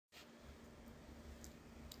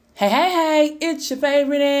Hey, it's your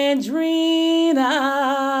favorite Andrena.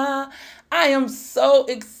 I am so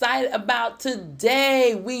excited about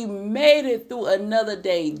today. We made it through another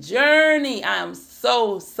day journey. I am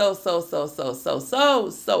so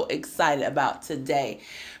excited about today.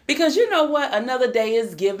 Because you know what? Another day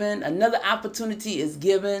is given. Another opportunity is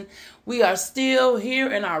given. We are still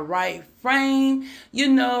here in our right frame,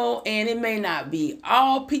 and it may not be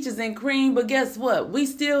all peaches and cream, but guess what? We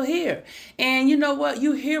still here. And you know what?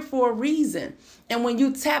 You're here for a reason. And when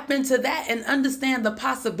you tap into that and understand the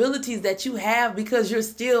possibilities that you have because you're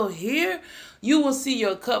still here, you will see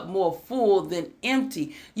your cup more full than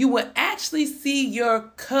empty. You will actually see your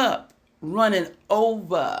cup running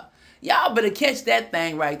over. Y'all better catch that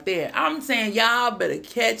thing right there. I'm saying y'all better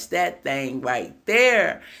catch that thing right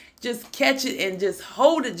there. Just catch it and just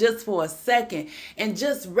hold it just for a second and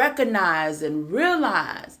just recognize and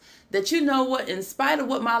realize that you know what, in spite of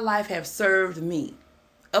what my life have served me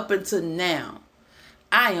up until now,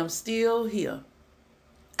 I am still here.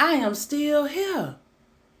 I am still here.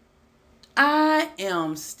 I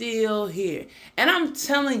am still here. And I'm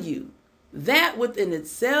telling you, that within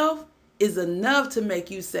itself is enough to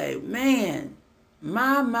make you say, man,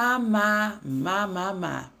 my.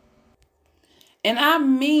 And I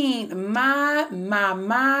mean my.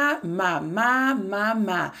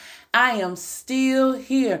 I am still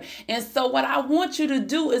here. And so what I want you to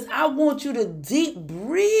do is I want you to deep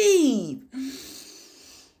breathe.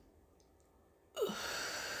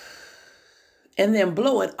 And then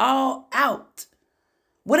blow it all out.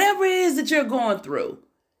 Whatever it is that you're going through.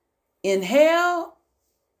 Inhale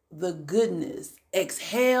the goodness.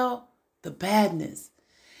 Exhale the badness.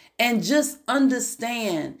 And just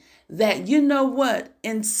understand that, you know what,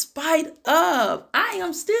 in spite of, I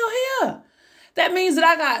am still here. That means that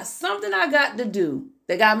I got something I got to do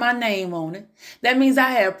that got my name on it. That means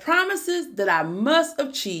I have promises that I must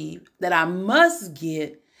achieve, that I must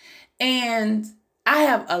get. And I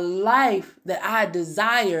have a life that I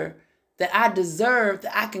desire, that I deserve,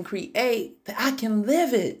 that I can create, that I can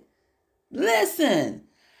live it. Listen,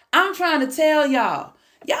 I'm trying to tell y'all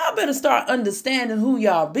better start understanding who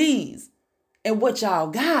y'all bees and what y'all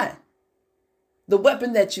got. The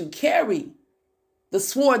weapon that you carry, the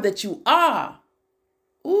sword that you are.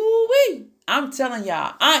 Ooh-wee. I'm telling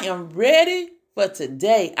y'all, I am ready for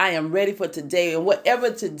today. I am ready for today. And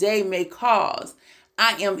whatever today may cause,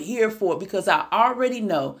 I am here for it because I already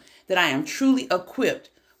know that I am truly equipped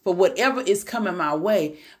for whatever is coming my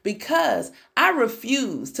way because I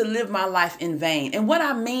refuse to live my life in vain. And what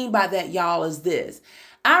I mean by that, y'all, is this.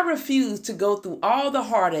 I refuse to go through all the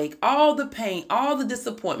heartache, all the pain, all the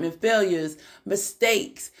disappointment, failures,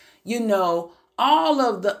 mistakes, all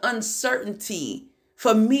of the uncertainty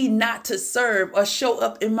for me not to serve or show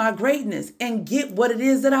up in my greatness and get what it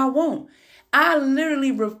is that I want. I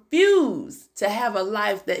literally refuse to have a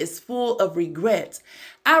life that is full of regrets.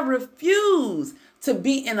 I refuse to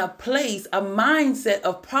be in a place, a mindset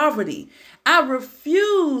of poverty. I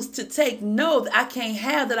refuse to take no that I can't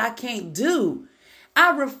have, that I can't do.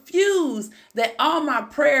 I refuse that all my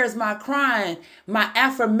prayers, my crying, my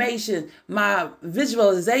affirmation, my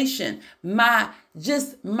visualization, my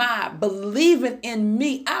believing in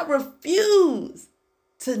me, I refuse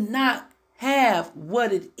to not have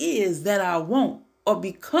what it is that I want or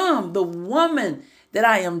become the woman that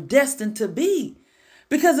I am destined to be.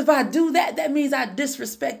 Because if I do that, that means I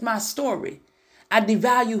disrespect my story. I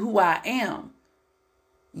devalue who I am.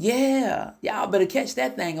 Yeah, y'all better catch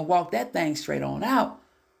that thing and walk that thing straight on out.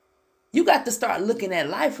 You got to start looking at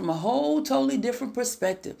life from a whole totally different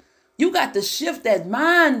perspective. You got to shift that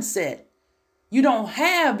mindset. You don't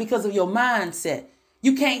have because of your mindset.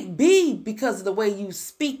 You can't be because of the way you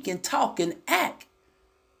speak and talk and act.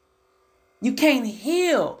 You can't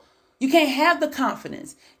heal. You can't have the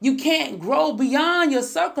confidence. You can't grow beyond your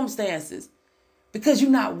circumstances because you're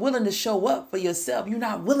not willing to show up for yourself. You're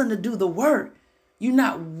not willing to do the work. You're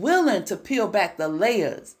not willing to peel back the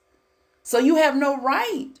layers. So you have no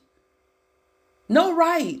right. No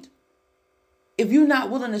right. If you're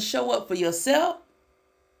not willing to show up for yourself,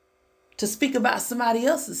 to speak about somebody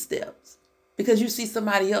else's steps, because you see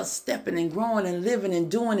somebody else stepping and growing and living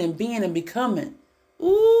and doing and being and becoming.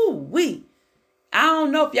 Ooh-wee. I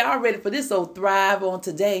don't know if y'all ready for this old Thrive on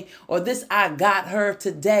today, or this I got her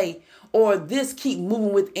today, or this keep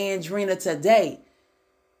moving with Andrena today.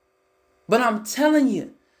 But I'm telling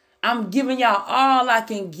you, I'm giving y'all all I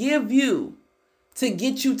can give you to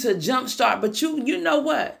get you to jumpstart. But you know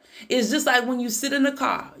what? It's just like when you sit in the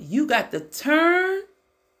car, you got to turn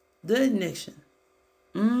the ignition.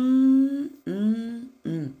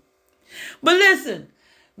 But listen,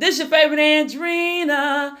 This your favorite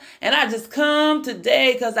Andrena. And I just come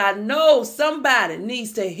today because I know somebody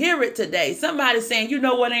needs to hear it today. Somebody saying, you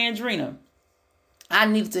know what, Andrena? I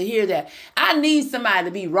need to hear that. I need somebody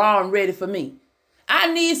to be raw and ready for me.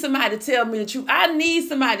 I need somebody to tell me the truth. I need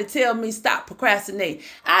somebody to tell me stop procrastinating.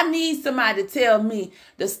 I need somebody to tell me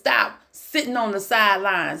to stop sitting on the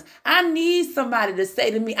sidelines. I need somebody to say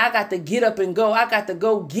to me, I got to get up and go. I got to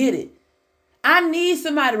go get it. I need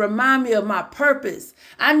somebody to remind me of my purpose.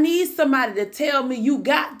 I need somebody to tell me you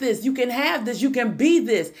got this. You can have this. You can be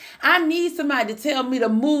this. I need somebody to tell me to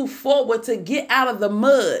move forward, to get out of the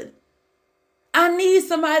mud. I need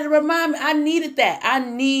somebody to remind me. I needed that. I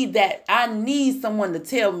need that. I need someone to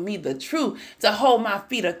tell me the truth, to hold my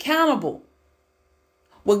feet accountable.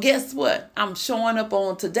 Well, guess what? I'm showing up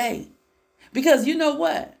on today. Because you know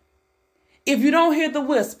what? If you don't hear the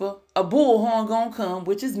whisper, a bullhorn gonna come,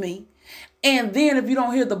 which is me. And then if you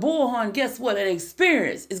don't hear the bullhorn, guess what? An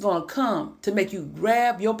experience is gonna come to make you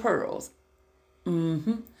grab your pearls.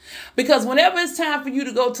 Because whenever it's time for you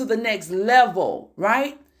to go to the next level,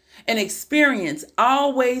 right? An experience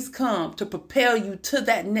always comes to propel you to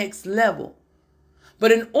that next level.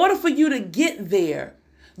 But in order for you to get there,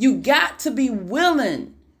 you got to be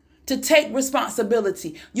willing to take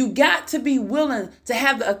responsibility. You got to be willing to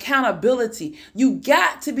have the accountability. You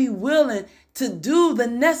got to be willing to do the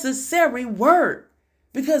necessary work,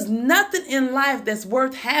 because nothing in life that's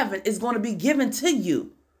worth having is going to be given to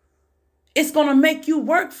you. It's going to make you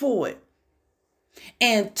work for it.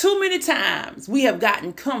 And too many times we have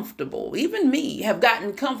gotten comfortable, even me have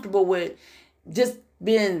gotten comfortable with just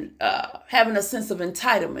being, having a sense of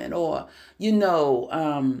entitlement, or,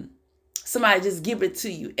 somebody just give it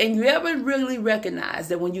to you. And you ever really recognize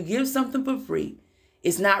that when you give something for free,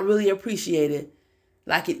 it's not really appreciated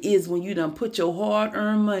like it is when you done put your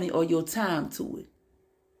hard-earned money or your time to it.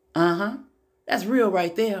 That's real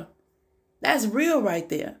right there. That's real right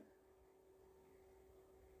there.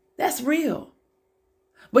 That's real.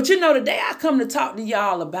 But today I come to talk to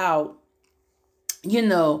y'all about,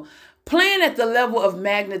 playing at the level of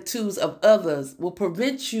magnitudes of others will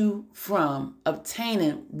prevent you from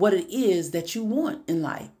obtaining what it is that you want in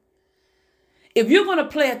life. If you're going to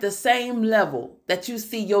play at the same level that you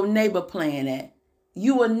see your neighbor playing at,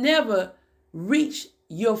 you will never reach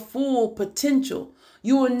your full potential.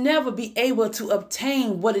 You will never be able to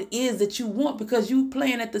obtain what it is that you want, because you're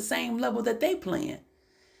playing at the same level that they playing.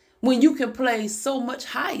 When you can play so much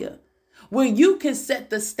higher, where you can set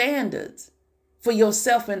the standards for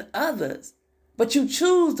yourself and others, but you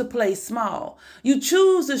choose to play small. You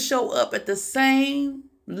choose to show up at the same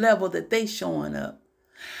level that they showing up.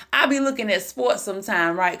 I be looking at sports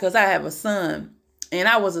sometime, right? Because I have a son, and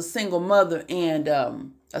I was a single mother and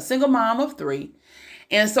a single mom of 3.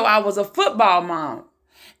 And so I was a football mom.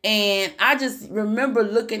 And I just remember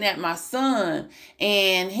looking at my son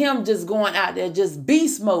and him just going out there, just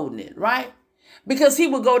beast moding it, right? Because he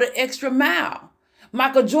would go the extra mile.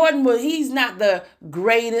 Michael Jordan, he's not the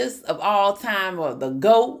greatest of all time or the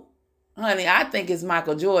GOAT. Honey, I think it's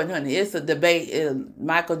Michael Jordan, honey. It's a debate,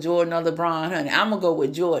 Michael Jordan or LeBron, honey. I'm going to go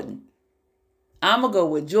with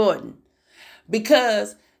Jordan.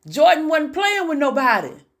 Because Jordan wasn't playing with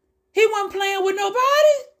nobody. He wasn't playing with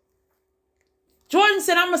nobody. Jordan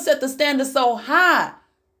said, I'm going to set the standard so high.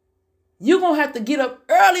 You're going to have to get up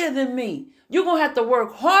earlier than me. You're going to have to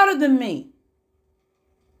work harder than me.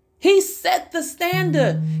 He set the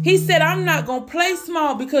standard. He said, I'm not going to play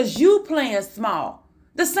small because you playing small.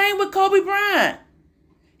 The same with Kobe Bryant.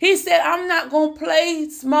 He said, I'm not going to play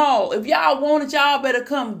small. If y'all want it, y'all better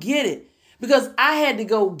come get it, because I had to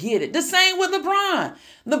go get it. The same with LeBron.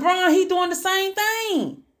 LeBron, he doing the same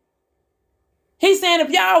thing. He's saying, if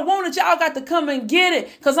y'all want it, y'all got to come and get it,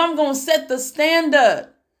 because I'm going to set the standard.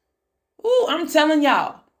 Ooh, I'm telling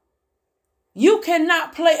y'all, you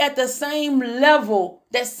cannot play at the same level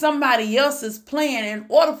that somebody else is playing in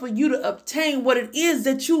order for you to obtain what it is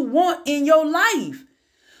that you want in your life.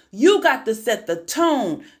 You got to set the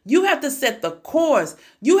tone. You have to set the course.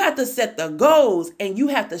 You have to set the goals, and you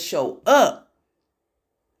have to show up.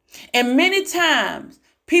 And many times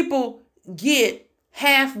people get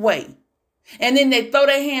halfway, and then they throw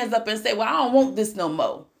their hands up and say, well, I don't want this no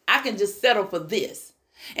more. I can just settle for this.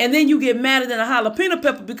 And then you get madder than a jalapeno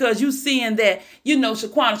pepper because you seeing that,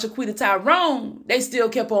 Shaquana, Shaquita, Tyrone, they still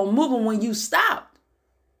kept on moving when you stopped.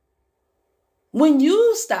 When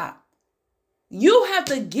you stop, you have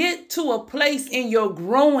to get to a place in your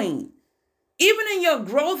growing, even in your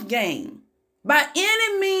growth game, By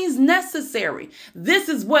any means necessary. This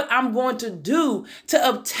is what I'm going to do to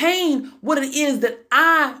obtain what it is that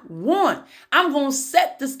I want. I'm going to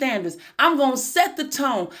set the standards. I'm going to set the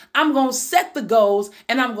tone. I'm going to set the goals,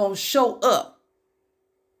 and I'm going to show up.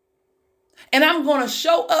 And I'm going to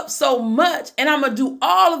show up so much, and I'm going to do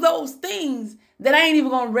all of those things that I ain't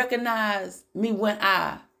even going to recognize me when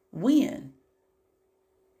I win.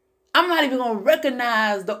 I'm not even going to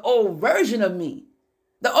recognize the old version of me.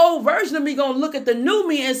 The old version of me going to look at the new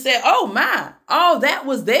me and say, oh my, all that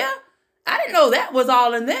was there? I didn't know that was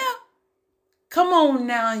all in there. Come on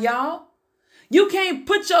now, y'all. You can't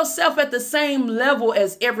put yourself at the same level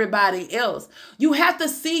as everybody else. You have to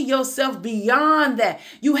see yourself beyond that.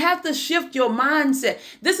 You have to shift your mindset.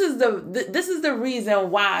 This is the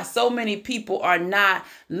reason why so many people are not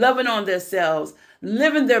loving on themselves,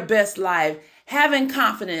 living their best life, having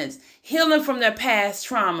confidence, healing from their past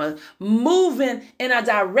trauma, moving in a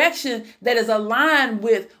direction that is aligned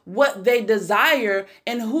with what they desire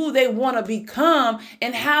and who they want to become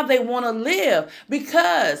and how they want to live,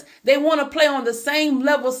 because they want to play on the same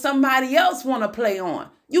level somebody else want to play on.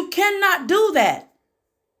 You cannot do that.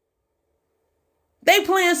 They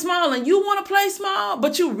playing small and you want to play small,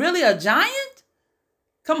 but you really a giant?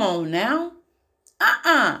 Come on now.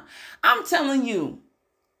 I'm telling you.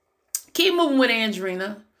 Keep moving with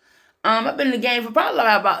Andrena. I've been in the game for probably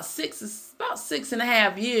about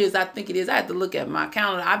 6.5 years, I think it is. I have to look at my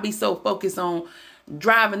calendar. I be so focused on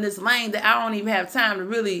driving this lane that I don't even have time to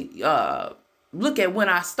really look at when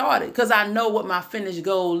I started, because I know what my finished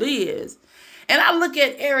goal is. And I look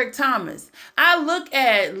at Eric Thomas. I look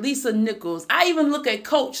at Lisa Nichols. I even look at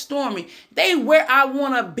Coach Stormy. They where I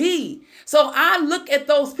want to be. So I look at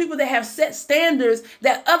those people that have set standards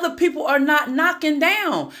that other people are not knocking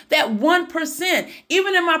down. That 1%.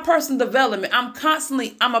 Even in my personal development, I'm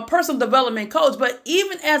a personal development coach. But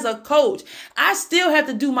even as a coach, I still have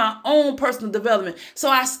to do my own personal development. So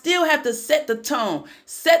I still have to set the tone,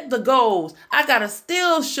 set the goals. I got to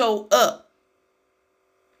still show up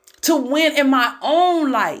to win in my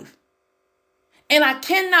own life. And I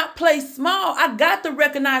cannot play small. I got to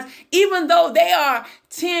recognize, even though they are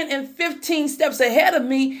 10 and 15 steps ahead of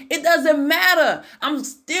me, it doesn't matter. I'm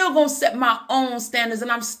still going to set my own standards,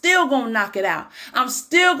 and I'm still going to knock it out. I'm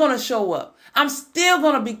still going to show up. I'm still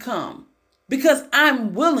going to become, because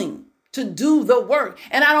I'm willing to do the work.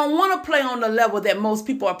 And I don't want to play on the level that most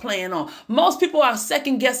people are playing on. Most people are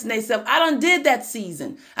second guessing themselves. I done did that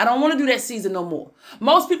season. I don't want to do that season no more.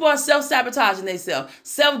 Most people are self-sabotaging themselves,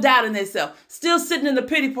 self-doubting themselves, still sitting in the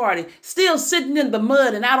pity party, still sitting in the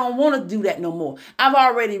mud. And I don't want to do that no more. I've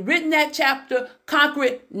already written that chapter, conquer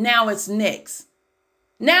it. Now it's next.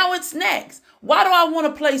 Now it's next. Why do I want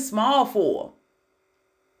to play small for?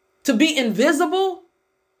 To be invisible?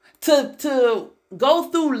 To go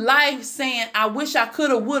through life saying, I wish I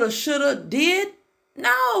coulda, woulda, shoulda, did?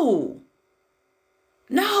 No.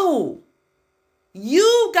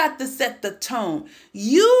 You got to set the tone.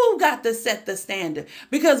 You got to set the standard.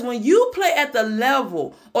 Because when you play at the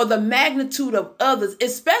level or the magnitude of others,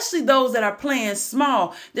 especially those that are playing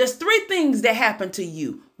small, there's 3 things that happen to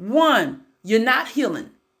you. 1, you're not healing.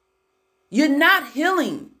 You're not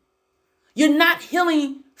healing. You're not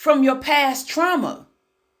healing from your past trauma.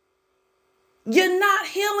 You're not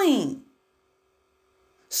healing.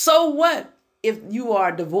 So what if you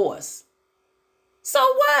are divorced? So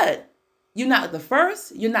what? You're not the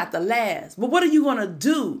first, you're not the last. But what are you going to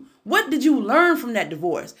do? What did you learn from that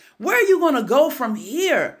divorce? Where are you going to go from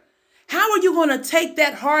here? How are you going to take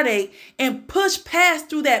that heartache and push past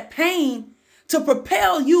through that pain to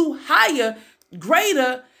propel you higher,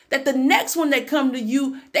 greater, that the next one that come to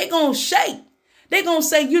you, they going to shake. They going to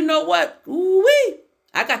say, you know what? Ooh-wee.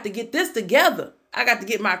 I got to get this together. I got to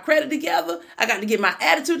get my credit together. I got to get my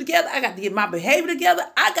attitude together. I got to get my behavior together.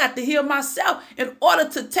 I got to heal myself in order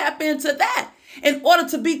to tap into that, in order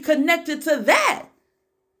to be connected to that.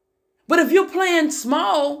 But if you're playing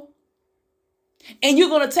small and you're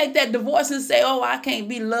going to take that divorce and say, oh, I can't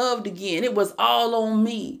be loved again. It was all on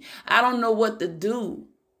me. I don't know what to do.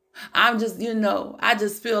 I'm just, I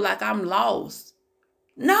just feel like I'm lost.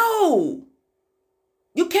 No,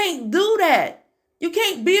 you can't do that. You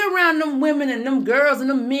can't be around them women and them girls and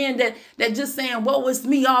them men that just saying, woe is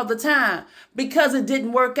me all the time because it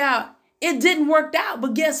didn't work out. It didn't work out,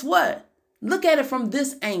 but guess what? Look at it from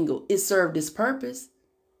this angle. It served its purpose.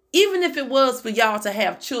 Even if it was for y'all to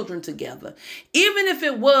have children together, even if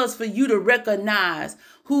it was for you to recognize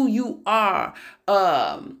who you are,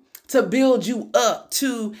 to build you up,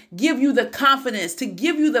 to give you the confidence, to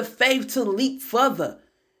give you the faith to leap further.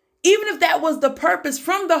 Even if that was the purpose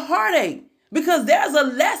from the heartache. Because there's a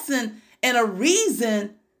lesson and a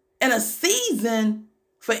reason and a season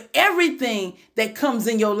for everything that comes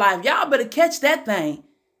in your life. Y'all better catch that thing.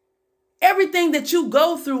 Everything that you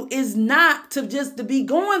go through is not to be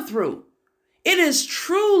going through. It is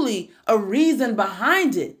truly a reason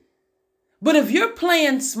behind it. But if you're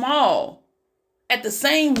playing small at the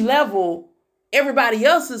same level everybody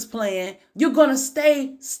else is playing, you're going to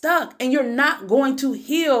stay stuck and you're not going to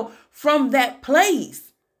heal from that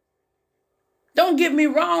place. Don't get me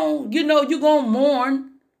wrong. You're going to mourn,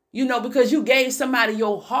 because you gave somebody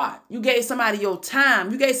your heart. You gave somebody your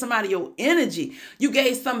time. You gave somebody your energy. You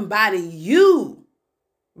gave somebody you,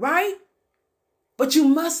 right? But you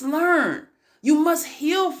must learn. You must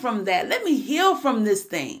heal from that. Let me heal from this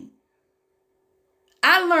thing.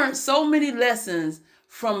 I learned so many lessons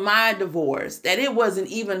from my divorce that it wasn't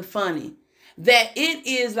even funny. That it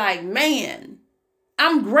is like, man,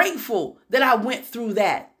 I'm grateful that I went through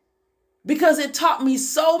that. Because it taught me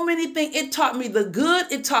so many things. It taught me the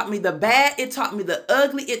good. It taught me the bad. It taught me the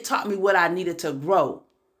ugly. It taught me what I needed to grow.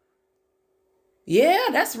 Yeah,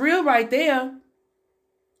 that's real right there.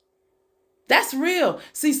 That's real.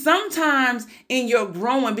 See, sometimes in your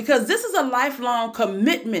growing, because this is a lifelong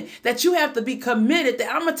commitment that you have to be committed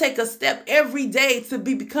that I'm going to take a step every day to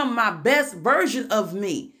become my best version of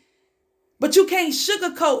me. But you can't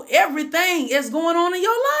sugarcoat everything that's going on in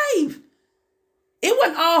your life. It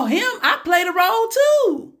wasn't all him. I played a role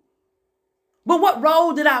too. But what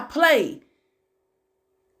role did I play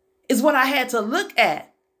is what I had to look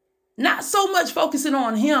at. Not so much focusing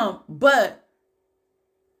on him, but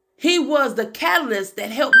he was the catalyst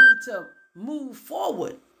that helped me to move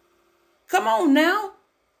forward. Come on now.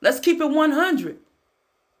 Let's keep it 100.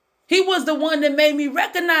 He was the one that made me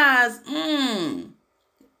recognize,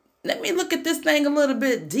 let me look at this thing a little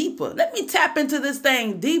bit deeper. Let me tap into this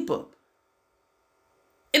thing deeper.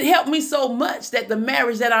 It helped me so much that the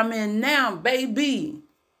marriage that I'm in now, baby,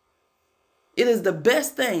 it is the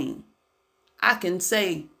best thing I can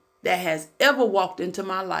say that has ever walked into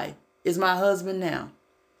my life is my husband now.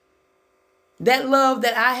 That love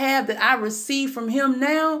that I have, that I receive from him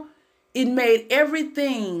now, it made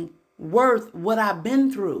everything worth what I've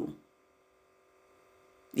been through.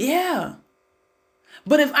 Yeah.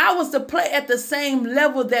 But if I was to play at the same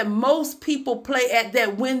level that most people play at,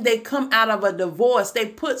 that when they come out of a divorce, they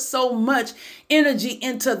put so much energy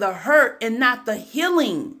into the hurt and not the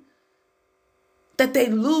healing, that they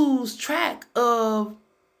lose track of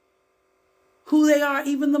who they are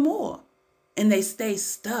even the more, and they stay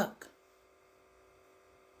stuck.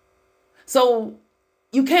 So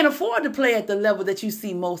you can't afford to play at the level that you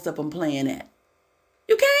see most of them playing at.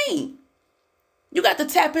 You can't. You got to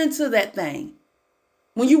tap into that thing.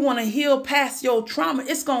 When you want to heal past your trauma,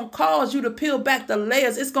 it's going to cause you to peel back the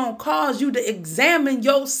layers. It's going to cause you to examine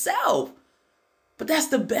yourself. But that's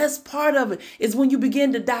the best part of it, is when you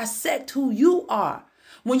begin to dissect who you are.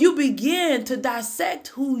 When you begin to dissect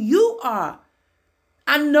who you are.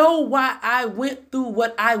 I know why I went through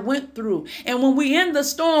what I went through. And when we in the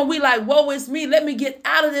storm, we like, woe is me. Let me get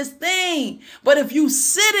out of this thing. But if you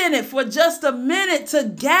sit in it for just a minute to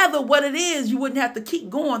gather what it is, you wouldn't have to keep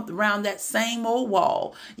going around that same old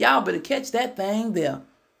wall. Y'all better catch that thing there.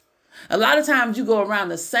 A lot of times you go around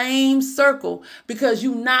the same circle because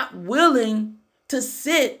you're not willing to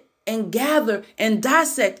sit and gather and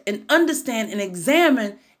dissect and understand and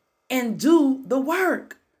examine and do the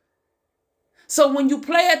work. So when you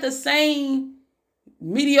play at the same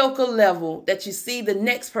mediocre level that you see the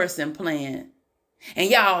next person playing, and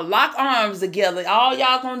y'all lock arms together, all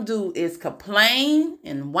y'all gonna do is complain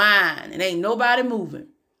and whine, and ain't nobody moving.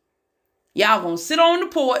 Y'all gonna sit on the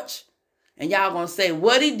porch, and y'all gonna say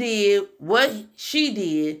what he did, what she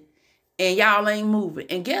did, and y'all ain't moving.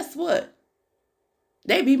 And guess what?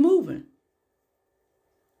 They be moving.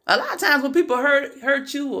 A lot of times when people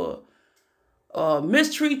hurt you or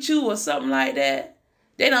mistreat you or something like that,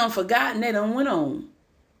 they done forgotten, they done went on.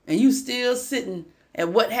 And you still sitting at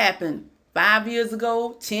what happened 5 years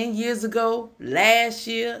ago, 10 years ago, last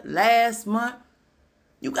year, last month.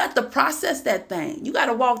 You got to process that thing. You got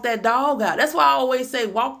to walk that dog out. That's why I always say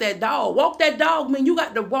walk that dog. Walk that dog means you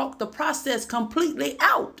got to walk the process completely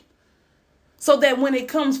out. So that when it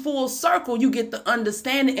comes full circle, you get the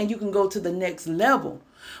understanding and you can go to the next level.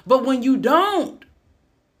 But when you don't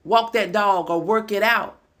walk that dog or work it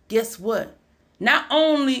out, guess what? Not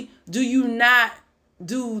only do you not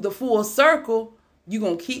do the full circle, you're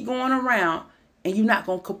going to keep going around and you're not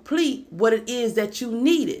going to complete what it is that you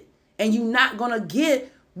needed. And you're not going to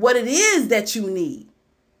get what it is that you need.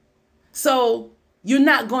 So you're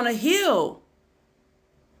not going to heal.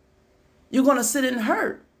 You're going to sit and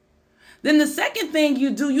hurt. Then the second thing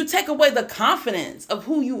you do, you take away the confidence of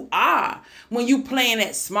who you are when you playing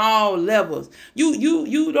at small levels.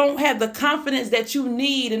 You don't have the confidence that you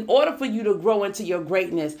need in order for you to grow into your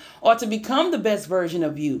greatness or to become the best version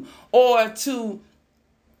of you or to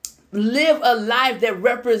live a life that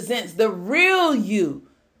represents the real you.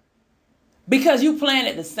 Because you playing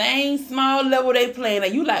at the same small level they playing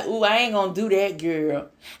at. You like, ooh, I ain't gonna do that, girl.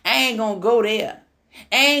 I ain't gonna go there.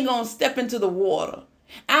 I ain't gonna step into the water.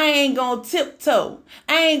 I ain't gonna tiptoe.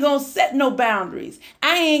 I ain't gonna set no boundaries.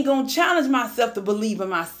 I ain't gonna challenge myself to believe in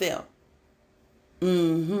myself.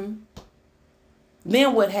 Then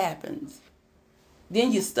what happens?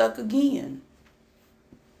 Then you're stuck again.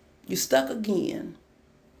 You're stuck again.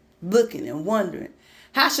 Looking and wondering,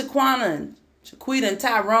 how Shaquita and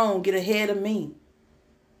Tyrone get ahead of me?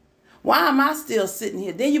 Why am I still sitting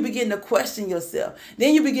here? Then you begin to question yourself.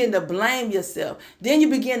 Then you begin to blame yourself. Then you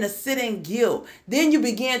begin to sit in guilt. Then you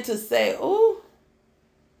begin to say, oh,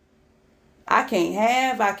 I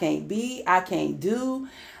can't be, I can't do.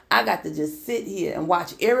 I got to just sit here and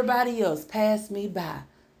watch everybody else pass me by.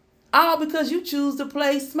 All because you choose to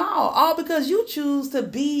play small. All because you choose to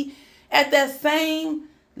be at that same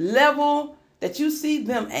level that you see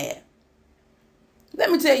them at. Let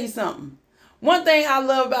me tell you something. One thing I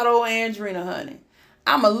love about old Andrena, honey,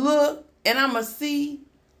 I'ma look and I'ma see,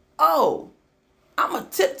 oh, I'ma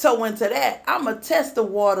tiptoe into that. I'ma test the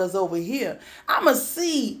waters over here. I'ma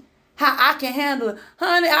see how I can handle it.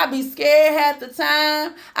 Honey, I be scared half the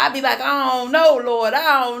time. I be like, I don't know, Lord.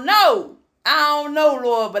 I don't know,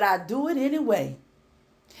 Lord, but I do it anyway.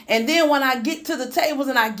 And then when I get to the tables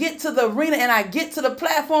and I get to the arena and I get to the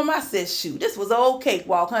platform, I said, shoot, this was an old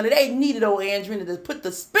cakewalk, honey. They needed old Andrena to put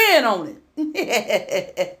the spin on it.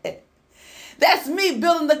 That's me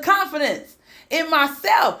building the confidence in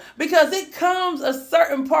myself, because it comes a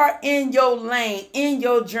certain part in your lane, in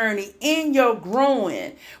your journey, in your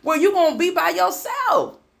growing, where you're going to be by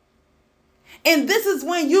yourself. And this is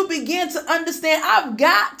when you begin to understand, I've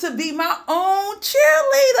got to be my own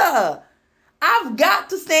cheerleader. I've got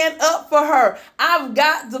to stand up for her. I've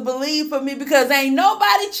got to believe for me, because ain't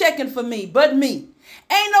nobody checking for me but me.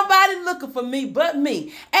 Ain't nobody looking for me but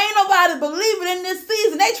me. Ain't nobody believing in this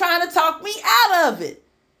season. They trying to talk me out of it.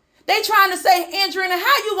 They trying to say, Andrena,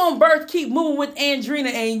 how you gonna birth keep moving with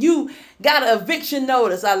Andrena and you got an eviction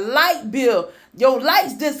notice, a light bill, your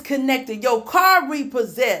lights disconnected, your car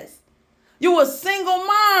repossessed. You a single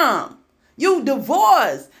mom. You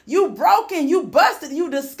divorced. You broken. You busted. You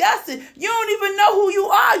disgusted. You don't even know who you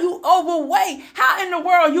are. You overweight. How in the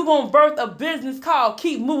world you going to birth a business called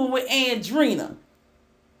Keep Moving with Andrena?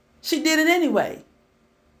 She did it anyway.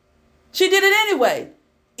 She did it anyway.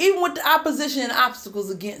 Even with the opposition and obstacles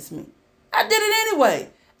against me. I did it anyway.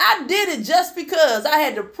 I did it just because I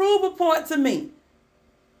had to prove a point to me.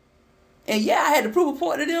 And yeah, I had to prove a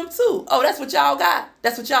point to them too. Oh, that's what y'all got.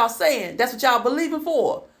 That's what y'all saying. That's what y'all believing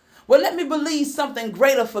for. Well, let me believe something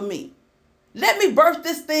greater for me. Let me birth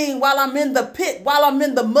this thing while I'm in the pit, while I'm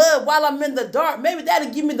in the mud, while I'm in the dark. Maybe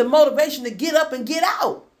that'll give me the motivation to get up and get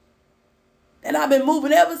out. And I've been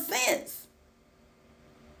moving ever since.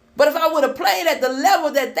 But if I would have played at the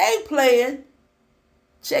level that they playing,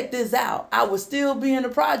 check this out. I would still be in the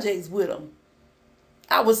projects with them.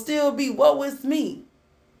 I would still be, woe is me.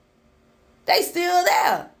 They still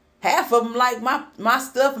there. Half of them like my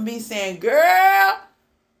stuff and be saying, girl,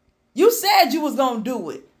 you said you was going to do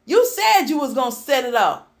it. You said you was going to set it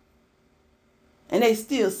up. And they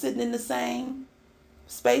still sitting in the same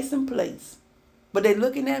space and place. But they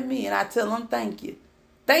looking at me and I tell them, thank you.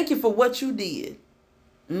 Thank you for what you did.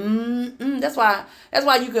 That's why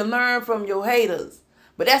you can learn from your haters.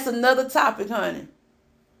 But that's another topic, honey.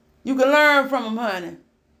 You can learn from them, honey.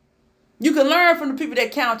 You can learn from the people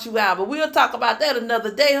that count you out. But we'll talk about that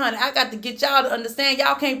another day, honey. I got to get y'all to understand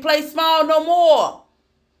y'all can't play small no more.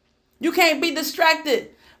 You can't be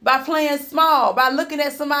distracted by playing small, by looking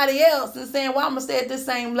at somebody else and saying, well, I'm going to stay at this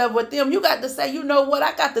same level with them. You got to say, you know what?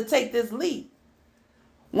 I got to take this leap.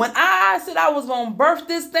 When I said I was going to birth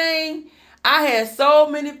this thing, I had so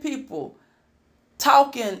many people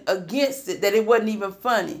talking against it that it wasn't even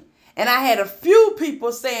funny. And I had a few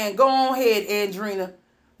people saying, go on ahead, Andrena.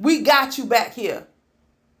 We got you back here.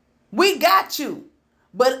 We got you.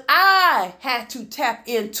 But I had to tap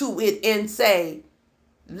into it and say,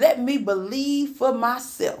 let me believe for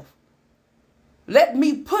myself. Let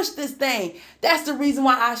me push this thing. That's the reason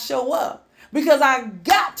why I show up. Because I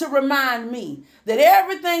got to remind me that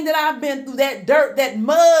everything that I've been through, that dirt, that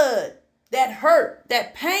mud, that hurt,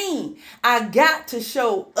 that pain, I got to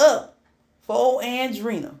show up for old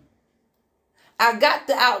Andrena. I got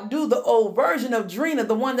to outdo the old version of Drena,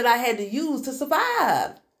 the one that I had to use to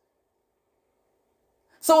survive.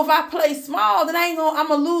 So if I play small, then I'm going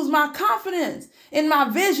to lose my confidence in my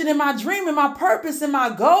vision, in my dream, in my purpose, in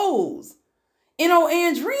my goals.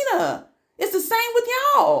 Andrena, it's the same with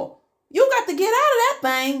y'all. You got to get out of that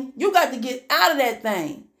thing. You got to get out of that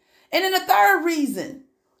thing. And then the third reason,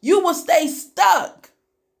 you will stay stuck.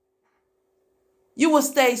 You will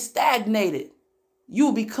stay stagnated. You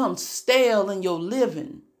will become stale in your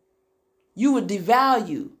living. You will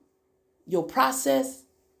devalue your process,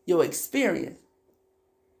 your experience,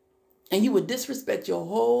 and you would disrespect your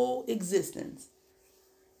whole existence.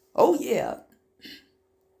 Oh, yeah.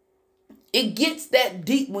 It gets that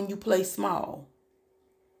deep when you play small.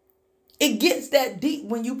 It gets that deep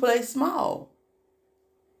when you play small.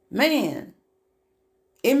 Man,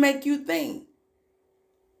 it make you think,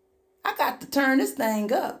 I got to turn this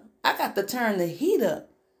thing up. I got to turn the heat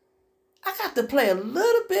up. I got to play a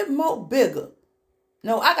little bit more bigger.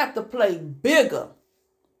 No, I got to play bigger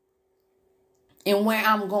in where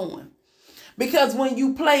I'm going. Because when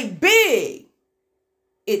you play big,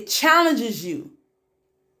 it challenges you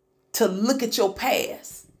to look at your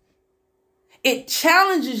past. It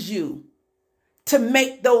challenges you to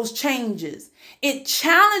make those changes. It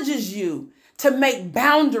challenges you to make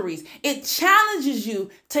boundaries. It challenges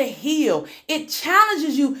you to heal. It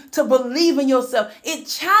challenges you to believe in yourself. It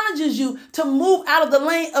challenges you to move out of the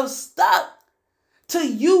lane of stuck, to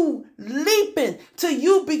you leaping, to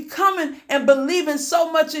you becoming and believing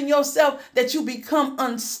so much in yourself that you become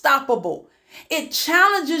unstoppable. It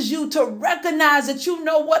challenges you to recognize that you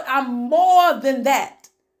know what, I'm more than that.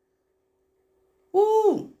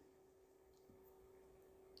 Ooh,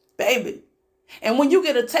 baby. And when you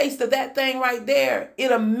get a taste of that thing right there,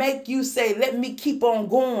 it'll make you say, let me keep on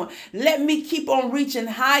going. Let me keep on reaching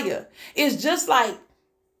higher. It's just like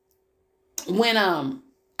when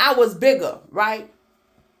I was bigger, right?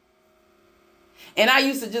 And I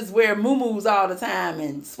used to just wear muumuus all the time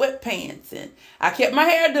and sweatpants. And I kept my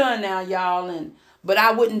hair done now, y'all. But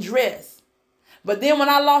I wouldn't dress. But then when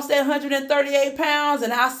I lost that 138 pounds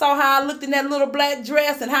and I saw how I looked in that little black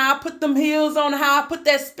dress and how I put them heels on and how I put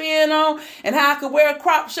that spin on and how I could wear a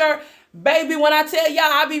crop shirt, baby, when I tell y'all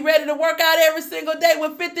I be ready to work out every single day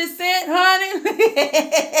with 50 Cent, honey,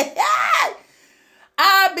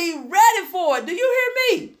 I be ready for it. Do you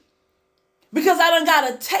hear me? Because I done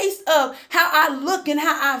got a taste of how I look and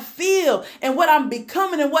how I feel and what I'm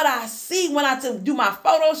becoming and what I see when I do my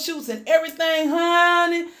photo shoots and everything,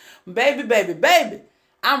 honey. Baby,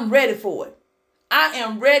 I'm ready for it. I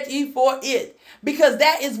am ready for it because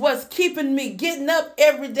that is what's keeping me getting up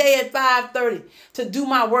every day at 5:30 to do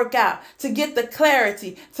my workout, to get the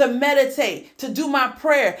clarity, to meditate, to do my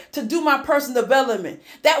prayer, to do my personal development.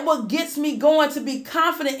 That what gets me going to be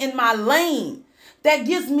confident in my lane. That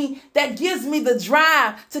gives me the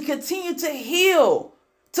drive to continue to heal,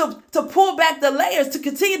 to pull back the layers, to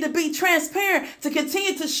continue to be transparent, to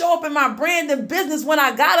continue to show up in my brand and business when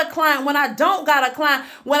I got a client, when I don't got a client,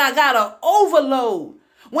 when I got an overload,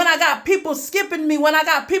 when I got people skipping me, when I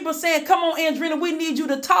got people saying, come on, Andrena, we need you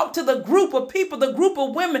to talk to the group of people, the group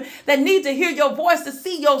of women that need to hear your voice, to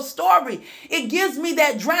see your story. It gives me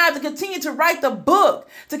that drive to continue to write the book,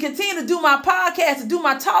 to continue to do my podcast, to do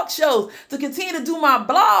my talk shows, to continue to do my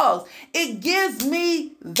blogs. It gives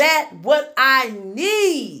me that what I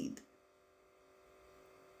need.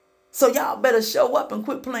 So y'all better show up and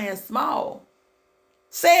quit playing small.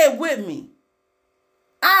 Say it with me.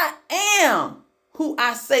 I am who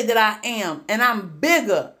I say that I am, and I'm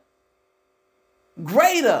bigger,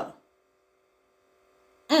 greater,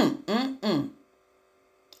 and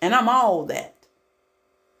I'm all that.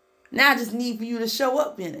 Now I just need for you to show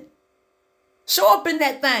up in it. Show up in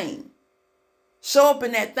that thing. Show up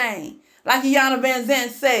in that thing. Like Iyanla Vanzant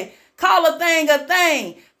say, call a thing.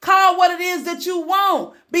 Call what it is that you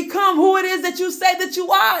want. Become who it is that you say that you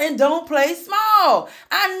are, and don't play small.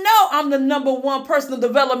 I know I'm the #1 personal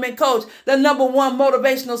development coach, the #1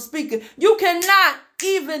 motivational speaker. You cannot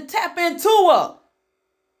even tap into her.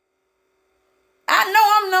 I know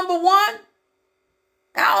I'm #1.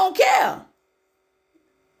 I don't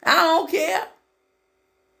care.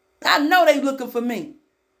 I know they looking for me.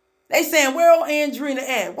 They saying, where old Andrena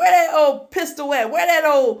at? Where that old pistol at? Where that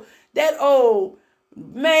old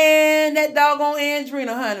man, that doggone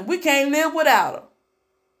Andrena, honey. We can't live without her.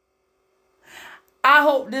 I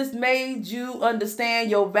hope this made you understand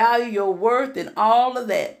your value, your worth, and all of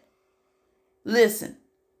that. Listen,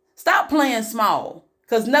 stop playing small,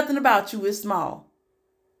 because nothing about you is small.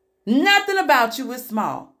 Nothing about you is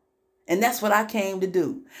small. And that's what I came to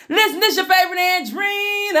do. Listen, this your favorite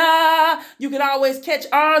Andrena. You can always catch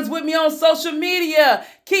arms with me on social media.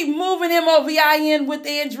 Keep moving. MOVIN with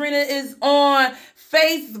Andrena is on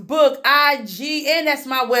Facebook, IG, and that's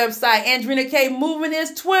my website. Andrena K Moving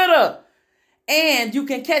is Twitter. And you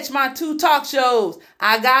can catch my 2 talk shows,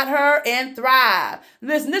 I Got Her and Thrive.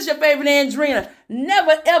 Listen, this is your favorite Andrena.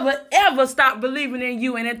 Never, ever, ever stop believing in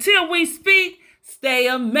you. And until we speak, stay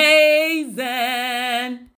amazing.